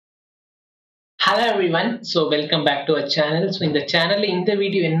Hello everyone, so welcome back to our channel. So இந்த சேனல்ல இந்த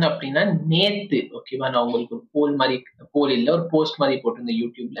வீடியோ என்ன அப்படின்னா நேத்து ஓகேவா நான் உங்களுக்கு ஒரு போல் இல்ல ஒரு போஸ்ட் மாதிரி போட்டிருந்தேன்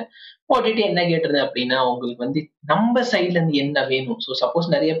யூடியூப்ல போட்டுட்டு என்ன கேட்டிருந்தேன் அப்படின்னா உங்களுக்கு வந்து நம்ம சைட்ல இருந்து என்ன வேணும். ஸோ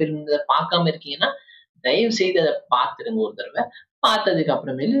சப்போஸ் நிறைய பேர் இதை பார்க்காம இருக்கீங்கன்னா தயவு செய்து அதை பார்த்துருங்க ஒரு தடவை. பார்த்ததுக்கு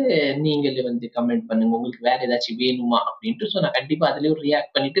அப்புறமேலு நீங்களே வந்து கமெண்ட் பண்ணுங்க உங்களுக்கு வேற ஏதாச்சும் வேணுமா அப்படின்ட்டு. ஸோ நான் கண்டிப்பா அதுலயும்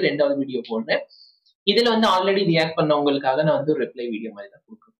ரியாக்ட் பண்ணிட்டு ரெண்டாவது வீடியோ போடுறேன். இதுல வந்து ஆல்ரெடி ரியாக்ட் பண்ணவங்களுக்காக நான் வந்து ஒரு ரிப்ளை வீடியோ மாதிரி தான்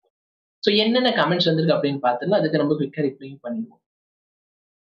கொடுக்குறேன். ஸோ என்னென்ன கமெண்ட்ஸ் வந்திருக்கு அப்படின்னு பார்த்துட்டு அதுக்கு நம்ம குயிக்கா ரிப்ளையும் பண்ணிடுவோம்.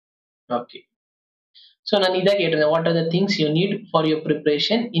 ஓகே, ஸோ நான் இதான் கேட்டிருந்தேன், what are the things you need for your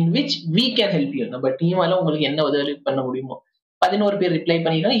preparation in which we can help you. நம்ம டீமால உங்களுக்கு என்ன உதவி பண்ண முடியுமோ. 11 பேர் ரிப்ளை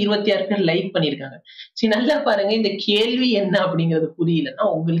பண்ணிருக்காங்க, 26 பேர் லைக் பண்ணிருக்காங்க. சரி நல்லா பாருங்க, இந்த கேள்வி என்ன அப்படிங்கிறது புரியலன்னா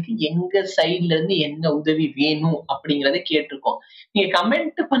உங்களுக்கு எங்க சைட்ல இருந்து என்ன உதவி வேணும் அப்படிங்கறத கேட்டிருக்கோம். நீங்க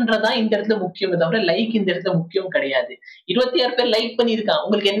கமெண்ட் பண்றதா இந்த இடத்துல முக்கியம் தவிர லைக் இந்த இடத்துல முக்கியம் கிடையாது. 26 பேர் லைக் பண்ணிருக்காங்க,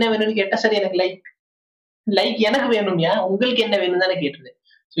 உங்களுக்கு என்ன வேணும்னு கேட்டா சரி எனக்கு லைக் எனக்கு வேணும்யா, உங்களுக்கு என்ன வேணும் தானே கேட்டிருந்தேன்.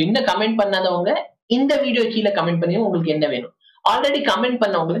 ஸோ இன்னும் கமெண்ட் பண்ணாதவங்க இந்த வீடியோ கீழே கமெண்ட் பண்ணி உங்களுக்கு என்ன வேணும். ஆல்ரெடி கமெண்ட்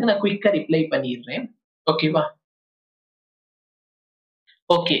பண்ணவங்களுக்கு நான் குயிக்கா ரிப்ளை பண்ணிடுறேன். ஓகேவா?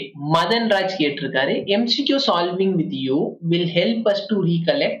 ஓகே, மதன் ராஜ் கேட்டிருக்காரு, MCQ solving with you will help us to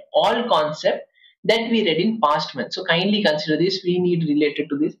recollect all concept that we read in past months. So kindly consider this, we need related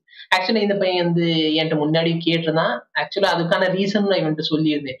to this. ஆக்சுவலா இந்த பையன் வந்து என்கிட்ட முன்னாடி கேட்டிருந்தான். ஆக்சுவலா அதுக்கான ரீசன் நான் இவன்ட்டு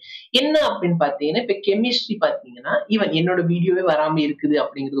சொல்லியிருந்தேன். என்ன அப்படின்னு பாத்தீங்கன்னா, இப்ப கெமிஸ்ட்ரி பாத்தீங்கன்னா ஈவன் என்னோட வீடியோவே வராம இருக்குது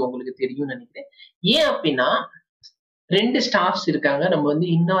அப்படிங்கிறது உங்களுக்கு தெரியும்னு நினைக்கிறேன். ஏன் அப்படின்னா 2 ஸ்டாஃப்ஸ் இருக்காங்க. நம்ம வந்து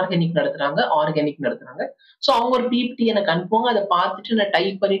இன்ஆர்கானிக் நடத்துறாங்க, ஆர்கானிக் நடத்துறாங்க. ஸோ அவங்க ஒரு பிபிடி எனக்கு அனுப்புவாங்க, அதை பார்த்துட்டு நான்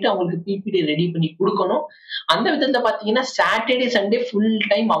டைப் பண்ணிட்டு அவங்களுக்கு பிபிடி ரெடி பண்ணி கொடுக்கணும். அந்த விதத்துல பாத்தீங்கன்னா சாட்டர்டே சண்டே ஃபுல்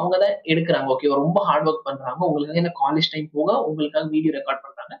டைம் அவங்க தான் எடுக்கிறாங்க. ஓகே, ரொம்ப ஹார்ட் ஒர்க் பண்றாங்க. உங்களுக்கு என்ன காலேஜ் டைம் போக உங்களுக்காக வீடியோ ரெக்கார்ட்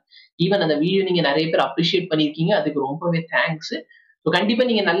பண்றாங்க. ஈவன் அந்த வீடியோ நீங்க நிறைய பேர் அப்ரிஷியேட் பண்ணிருக்கீங்க, அதுக்கு ரொம்பவே தேங்க்ஸ். ஸோ கண்டிப்பா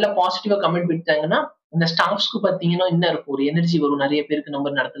நீங்க நல்ல பாசிட்டிவா கமெண்ட் விட்டாங்கன்னா இந்த ஸ்டாஃப்ஸ்க்கு பாத்தீங்கன்னா என்ன இருக்கும், ஒரு எனர்ஜி வரும். நிறைய பேருக்கு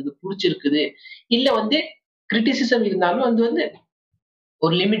நம்ம நடத்துறது பிடிச்சிருக்குது, இல்ல வந்து கிரிட்டிசிசம் இருந்தாலும் அது வந்து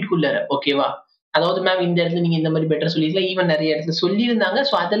ஒரு லிமிட்குள்ள. ஓகேவா? அதாவது மேம் இந்த இடத்துல நீங்க இந்த மாதிரி பெட்டர் சொல்லிருக்கலாம், ஈவன் நிறைய இடத்துல சொல்லியிருந்தாங்க.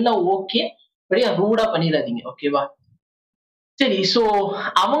 ஸோ அதெல்லாம் ஓகே, பட் ரூடா பண்ணிடாதீங்க. ஓகேவா? சரி, ஸோ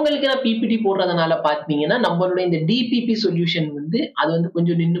அவங்களுக்கு நான் பிபிடி போடுறதுனால பாத்தீங்கன்னா நம்மளோட இந்த டிபிபி சொல்யூஷன் வந்து அது வந்து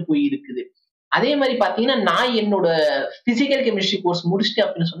கொஞ்சம் நின்று போய் இருக்குது. அதே மாதிரி பாத்தீங்கன்னா நான் என்னோட பிசிக்கல் கெமிஸ்ட்ரி கோர்ஸ் முடிச்சுட்டு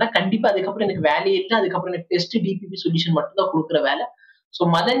அப்படின்னு சொன்னா கண்டிப்பா அதுக்கப்புறம் எனக்கு வேலையே இல்லை. அதுக்கப்புறம் எனக்கு டெஸ்ட் டிபிபி சொல்யூஷன் மட்டும் தான் கொடுக்குற வேலை. சோ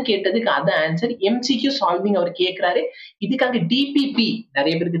மதன் கேட்டதுக்கு அதான் ஆன்சர். MCQ சால்விங் அவர் கேட்கிறாரு. இதுக்காக டிபிபி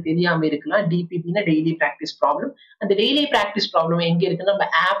நிறைய பேருக்கு தெரியாம இருக்கலாம். டிபிபினா டெய்லி பிராக்டிஸ் ப்ராப்ளம். அந்த டெய்லி பிராக்டிஸ் ப்ராப்ளம் எங்க இருக்குன்னா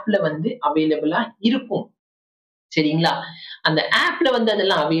நம்ம ஆப்ல வந்து அவைலபிளா இருக்கும். சரிங்களா? அந்த ஆப்ல வந்து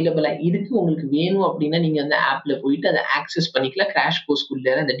அதெல்லாம் அவைலபிளா இருக்கு. உங்களுக்கு வேணும் அப்படின்னா நீங்க அந்த ஆப்ல போயிட்டு அதை ஆக்சஸ் பண்ணிக்கலாம். கிராஷ்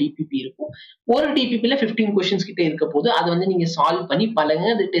கோர்ஸ்க்குள்ள அந்த டிபிபி இருக்கும். ஒரு டிபிபில 15 கொஸ்டின்ஸ் கிட்ட இருக்க போது அதை வந்து நீங்க சால்வ் பண்ணி பழங்க.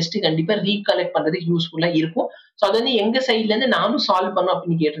 அது டெஸ்ட் கண்டிப்பா ரீகலெக்ட் பண்றதுக்கு யூஸ்ஃபுல்லா இருக்கும். ஸோ அது வந்து எங்க சைட்ல இருந்து நானும் சால்வ் பண்ணும்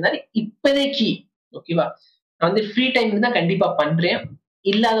அப்படின்னு கேட்டிருந்தாரு. இப்போதைக்கு ஓகேவா, நான் வந்து ஃப்ரீ டைம் தான் கண்டிப்பா பண்றேன்.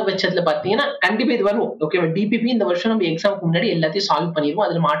 இல்லாத பட்சத்துல பாத்தீங்கன்னா கண்டிப்பா இது வரும். ஓகேவா? டிபிபி இந்த வருஷம் நம்ம எக்ஸாமுக்கு முன்னாடி எல்லாத்தையும் சால்வ் பண்ணிடுவோம்.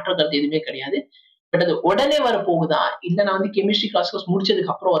 அதுல மாற்ற கருத்து எதுவுமே கிடையாது. பட் அது உடனே வரப்போகுதா இல்ல நான் வந்து கெமிஸ்ட்ரி கிராஷ் கோர்ஸ்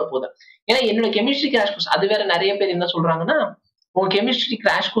முடிச்சதுக்கு அப்புறம் வரப்போகுதா? ஏன்னா என்னோட கெமிஸ்ட்ரி கிராஷ் கோர்ஸ் அது வேற. நிறைய பேர் என்ன சொல்றாங்கன்னா உங்க கெமிஸ்ட்ரி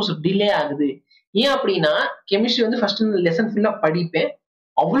கிராஷ் கோர்ஸ் டிலே ஆகுது. ஏன் அப்படின்னா கெமிஸ்ட்ரி வந்து ஃபர்ஸ்ட் லெசன் ஃபுல்லா படிப்பேன்,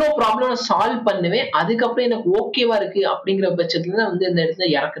 அவ்வளவு ப்ராப்ளம் சால்வ் பண்ணுவேன். அதுக்கப்புறம் எனக்கு ஓகேவா இருக்கு அப்படிங்கிற பட்சத்துல வந்து இந்த இடத்துல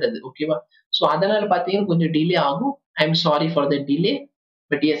இறக்குறது. ஓகேவா? சோ அதனால பாத்தீங்கன்னா கொஞ்சம் டிலே ஆகும். I am sorry for the delay.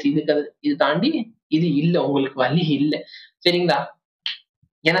 But S இது தாண்டி இது இல்ல, உங்களுக்கு வழி இல்ல. சரிங்களா?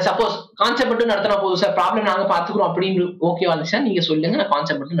 ஏன்னா சப்போஸ் கான்செப்ட் மட்டும் நடத்தினா போதும் சார், ப்ராப்ளம் நாங்க பாத்துக்கிறோம் அப்படின்னு ஓகேவா இருந்துச்சா நீங்க சொல்லுங்க, நான்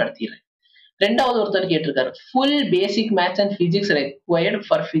கான்செப்ட் மட்டும் நடத்திடுறேன். ரெண்டாவது ஒருத்தர் கேட்டிருக்காரு, full basic maths and physics required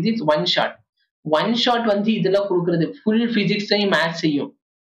for physics one shot. One shot வந்து இதெல்லாம் கொடுக்குறது full பிசிக்ஸையும் மேத்ஸையும்,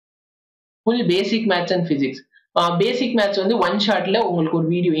 full basic maths and physics. Basic maths வந்து ஒன் ஷாட்ல உங்களுக்கு ஒரு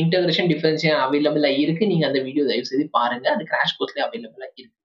வீடியோ இன்டகிரேஷன் டிஃபரன்ஷியேஷன் அவைலபிளா இருக்கு. நீங்க அந்த வீடியோ தயவு செய்து பாருங்க, அது கிராஷ் கோர்ஸ்ல அவைலபிளா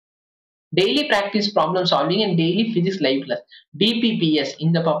இருக்கு. Daily practice problem solving and daily physics live class. டிபிபிஎஸ்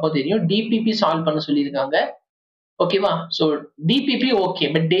இந்த பாப்பா தெரியும், டிபிபி சால்வ் பண்ண சொல்லியிருக்காங்க. ஓகேவா? So DPP okay,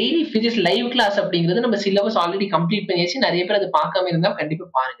 but daily physics live class அப்படிங்கிறது நம்ம சிலபஸ் ஆல்ரெடி கம்ப்ளீட் பண்ணியாச்சு. நிறைய பேர் அதை பார்க்காம இருந்தா கண்டிப்பா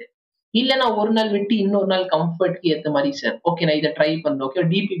பாருங்க. இல்ல நான் ஒரு நாள் விட்டு இன்னொரு நாள் கம்ஃபர்ட்க்கு ஏத்த மாதிரி சார். ஓகே, நான் இதை ட்ரை பண்றேன். ஓகே,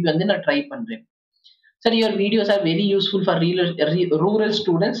 டிபிபி வந்து நான் ட்ரை பண்றேன். Sir your videos are very useful for rural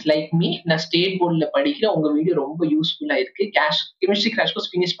students like me. நான் ஸ்டேட் போர்ட்ல படிக்கிறேன். உங்க வீடியோ ரொம்ப யூஸ்ஃபுல்லா இருக்கு. கெமிஸ்ட்ரி கிராஷ்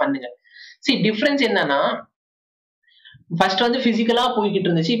கோர்ஸ் ஃபினிஷ் பண்ணுங்க. டிஃபரன்ஸ் என்னன்னா ஃபர்ஸ்ட் வந்து பிசிக்கலா போய்கிட்டு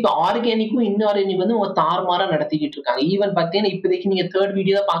இருந்துச்சு. இப்ப ஆர்கானிக்கும் இன்ஆர்கானிக் வந்து உங்க தாறுமாறா நடத்திக்கிட்டு இருக்காங்க. ஈவன் பாத்தீங்கன்னா இப்போதைக்கு நீங்க தேர்ட்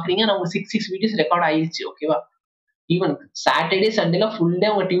வீடியோ தான் பாக்குறீங்க. நான் உங்க 6 வீடியோஸ் ரெக்கார்ட் ஆயிடுச்சு. ஓகேவா? ஈவன் சாட்டர்டே சண்டேல ஃபுல்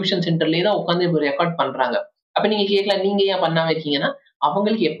டே உங்க டியூஷன் சென்டர்லயே தான் உட்காந்து ரெக்கார்ட் பண்றாங்க. அப்ப நீங்க கேட்கலாம், நீங்க ஏன் பண்ணாம இருக்கீங்கன்னா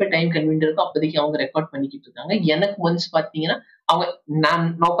அவங்களுக்கு எப்ப டைம் கன்வீனியன்ட் இருக்கோ அப்போதைக்கு அவங்க ரெக்கார்ட் பண்ணிக்கிட்டு இருக்காங்க. எனக்கு ஒன்ஸ் பாத்தீங்கன்னா அவங்க நான்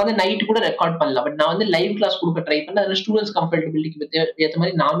உட்காந்து நைட் கூட ரெக்கார்ட் பண்ணல. பட் நான் வந்து லைவ் கிளாஸ் கொடுக்க ட்ரை பண்ணேன். அதில் ஸ்டூடெண்ட்ஸ் கம்ஃபர்டபிலிட்டிக்கு ஏற்ற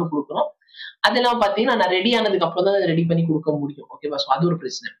மாதிரி நானும் கொடுக்கணும். அதெல்லாம் பாத்தீங்கன்னா நான் ரெடி ஆனதுக்கு அப்புறம் தான் ரெடி பண்ணி கொடுக்க முடியும். ஓகேவா? ஸோ அது ஒரு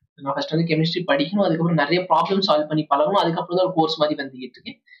பிரச்சனை. நான் ஃபர்ஸ்ட் வந்து கெமிஸ்ட்ரி படிக்கணும், அதுக்கப்புறம் நிறைய ப்ராப்ளம் சால்வ் பண்ணி பழகணும், அதுக்கப்புறம் தான் ஒரு கோர்ஸ் மாதிரி வந்துகிட்டு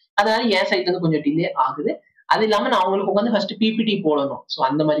இருக்கேன். அதனால என் சைட்ல இருந்து கொஞ்சம் டிலே ஆகுது. அது இல்லாம நான் அவங்களுக்கு உட்காந்து ஃபர்ஸ்ட் பிபிடி போடணும். ஸோ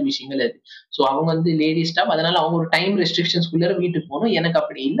அந்த மாதிரி விஷயங்கள் அது. ஸோ அவங்க வந்து லேடி ஸ்டாஃப், அதனால அவங்க ஒரு டைம் ரெஸ்ட்ரிக்ஷன்ஸ்குள்ள வீட்டுக்கு போகணும். எனக்கு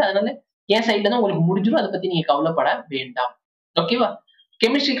அப்படி இல்லை. அதனால என் சைட்ல தான் உங்களுக்கு முடிஞ்சிடும். அதை பத்தி நீங்க கவலைப்பட வேண்டாம். ஓகேவா?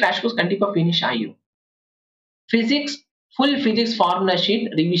 கெமிஸ்ட்ரி கிராஷ் கோர்ஸ் கண்டிப்பா ஃபினிஷ் ஆயிரும். Physics full physics formula sheet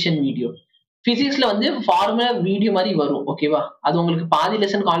revision video. பிசிக்ஸ்ல வந்து ஃபார்முலா வீடியோ மாதிரி வரும். ஓகேவா? அது உங்களுக்கு பாதி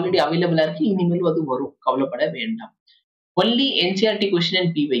லெசனுக்கு ஆல்ரெடி அவைலபிளா இருக்கு. இனிமேல் அது வரும். கவலைப்பட வேண்டாம். Only NCERT question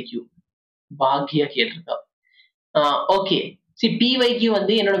and PYQ. Bhagya கேட்டிருக்கா. Okay. C PYQ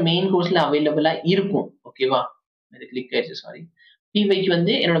வந்து என்னோட மெயின் கோர்ஸ்ல அவைலபிளா இருக்கும். ஓகேவா? இது கிளிக் ஆயிடுச்சு, சாரி. பிவைக்யூ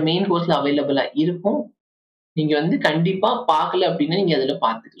வந்து என்னோட மெயின் கோர்ஸ்ல அவைலபிளா இருக்கும். நீங்க வந்து கண்டிப்பா பார்க்கல அப்படின்னா நீங்க அதுல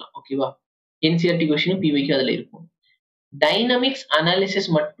பாத்துக்கலாம். ஓகேவா? என்சிஆர்டி கொஸ்டின் பிவைக்யூ அதுல இருக்கும். டைனமிக்ஸ் அனாலிசிஸ்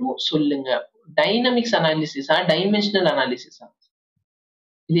மட்டும் சொல்லுங்க. Dynamics அனாலிசிஸா dimensional அனாலிசிஸா?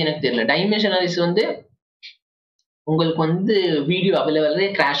 இது எனக்கு தெரியல. டைமென்ஷனல் அனாலிசிஸ் வந்து உங்களுக்கு வந்து video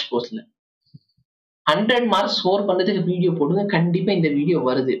available crash கோர்ஸ்ல 100 marks score பண்றதுக்கு வீடியோ போடுங்க. கண்டிப்பா இந்த வீடியோ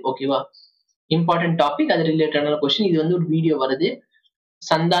வருது. ஓகேவா? இம்பார்ட்டன்ட் டாபிக், அது ரிலேட்டடான கொஸ்டின். இது வந்து ஒரு வீடியோ வருது.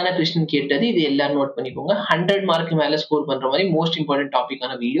 சந்தான கிருஷ்ணன் கேட்டது. இது எல்லாரும் நோட் பண்ணிக்கோங்க. 100 மார்க் மேல ஸ்கோர் பண்ற மாதிரி மோஸ்ட் இம்பார்ட்டன்ட்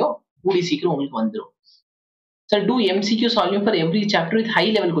டாபிக்கான வீடியோ கூடி சீக்கிரம் உங்களுக்கு வந்துடும். Sir two MCQ solving for every chapter with high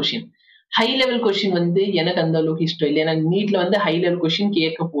level question. High level question வந்து எனக்கு அந்த அளவுக்கு இஷ்டம் இல்லை. ஏன்னா நீட்ல வந்து ஹை லெவல் கொஸ்டின்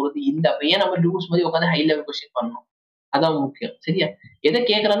கேட்க போறது இல்லை. அப்ப ஏன் நம்ம டூஸ் மாதிரி உட்காந்து ஹை லெவல் கொஸ்டின் பண்ணணும்? அதான் முக்கியம். சரியா? எதை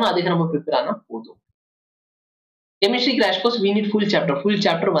கேட்கறானோ அதுக்கு நம்ம ப்ரிப்பேர் ஆனா போதும். Chemistry crash course we need full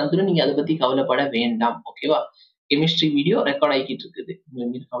chapter வந்துடும். நீங்க அதை பத்தி கவலைப்பட வேண்டாம். ஓகேவா? கெமிஸ்ட்ரி வீடியோ ரெக்கார்ட் ஆகிட்டு இருக்குது.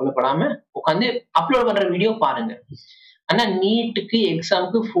 நீங்க கவலைப்படாம உட்காந்து அப்லோட் பண்ற வீடியோ பாருங்க. ஆனா நீட்டுக்கு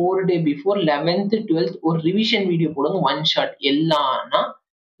எக்ஸாமுக்கு 4 டே பிஃபோர் 11th 12th ஒரு ரிவிஷன் வீடியோ போடுங்க. ஒன் ஷாட் எல்லாம்னா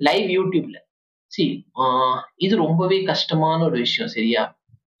லைவ் யூடியூப்ல. சி இது ரொம்பவே கஷ்டமான ஒரு விஷயம். சரியா?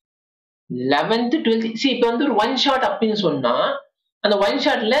 11th 12th சி இப்ப வந்து ஒரு ஒன் ஷாட் அப்படின்னு சொன்னா அந்த ஒன்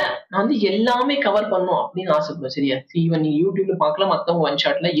ஷாட்ல நான் வந்து எல்லாமே கவர் பண்ணும் அப்படின்னு ஆசைப்படுவேன். சரியா? ஈவன் நீ யூடியூப்ல பார்க்கலாம், மத்தவங்க ஒன்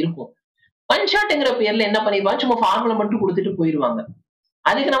ஷாட்ல இருக்கும். ஒன் ஷாட்ங்கிற பேர்ல என்ன பண்ணிருப்பாங்க, சும்மா ஃபார்முலா மட்டும் கொடுத்துட்டு போயிருவாங்க.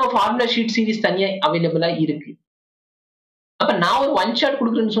 அதுக்கு நம்ம ஃபார்முலா ஷீட் சீரிஸ் தனியா அவைலபிளா இருக்கு. அப்ப நான் ஒரு ஒன் ஷாட்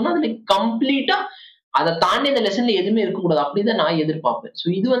கொடுக்குறேன்னு சொன்னா அதுல கம்ப்ளீட்டா அதை தாண்டி இந்த லெசன்ல எதுவுமே இருக்கக்கூடாது. அப்படிதான் நான் எதிர்பார்ப்பேன். ஸோ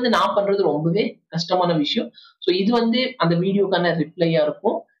இது வந்து நான் பண்றது ரொம்பவே கஷ்டமான விஷயம். ஸோ இது வந்து அந்த வீடியோக்கான ரிப்ளையா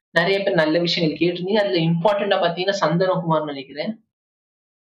இருக்கும். நிறைய பேர் நல்ல விஷயங்கள் கேட்டிருந்தீங்க. அதுல இம்பார்ட்டண்டா பாத்தீங்கன்னா சந்தனகுமார் நினைக்கிறேன்,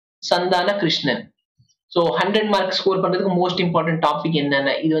 சந்தான கிருஷ்ணன். ஸோ 100 மார்க் ஸ்கோர் பண்றதுக்கு மோஸ்ட் இம்பார்ட்டன்ட் டாபிக்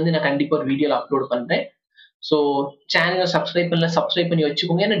என்னென்ன, இது வந்து நான் கண்டிப்பா ஒரு வீடியோல அப்லோட் பண்றேன். ஸோ சேனலை சப்ஸ்கிரைப் பண்ணி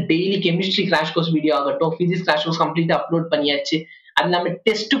வச்சுக்கோங்க. ஏன்னா daily chemistry crash course video ஆகட்டும், பிசிக்ஸ் கிராஷ் கோர்ஸ் கம்ப்ளீட்டா அப்லோட் பண்ணியாச்சு. அது நம்ம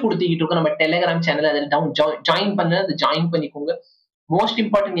டெஸ்ட் கொடுத்துக்கிட்டு இருக்கோம். நம்ம டெலிகிராம் சேனல் அதில் ஜாயின் பண்ண அதை ஜாயின் பண்ணிக்கோங்க. Most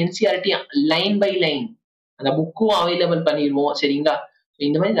important NCERT line by line அந்த புக்கும் அவைலபிள் பண்ணிடுவோம். சரிங்களா?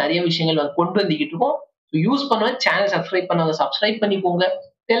 இந்த மாதிரி நிறைய விஷயங்கள் கொண்டு வந்துக்கிட்டு இருக்கோம். யூஸ் பண்ணுவேன். சேனல் சப்ஸ்கிரைப் பண்ணிக்கோங்க.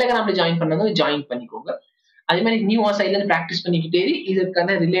 டெலிகிராம்ல ஜாயின் பண்ணாங்க ஜாயின் பண்ணிக்கோங்க. அதே மாதிரி நியூ சைட்ல இருந்து பிராக்டிஸ் பண்ணிக்கிட்டே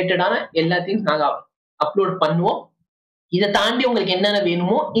இதுக்கான ரிலேட்டடான எல்லாத்தையும் நாங்க அப்லோட் பண்ணுவோம். இதை தாண்டி உங்களுக்கு என்னென்ன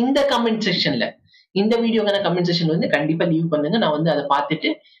வேணுமோ இந்த கமெண்ட் செக்ஷன்ல, இந்த வீடியோக்கான கமெண்ட் செக்ஷன்ல வந்து கண்டிப்பா லீவ் பண்ணுங்க. நான் வந்து அதை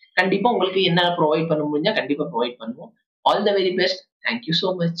பார்த்துட்டு கண்டிப்பா உங்களுக்கு என்ன ப்ரொவைட் பண்ண முடிஞ்சா கண்டிப்பா ப்ரொவைட் பண்ணுவோம். All the very best. Thank you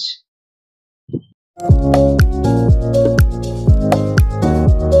so much.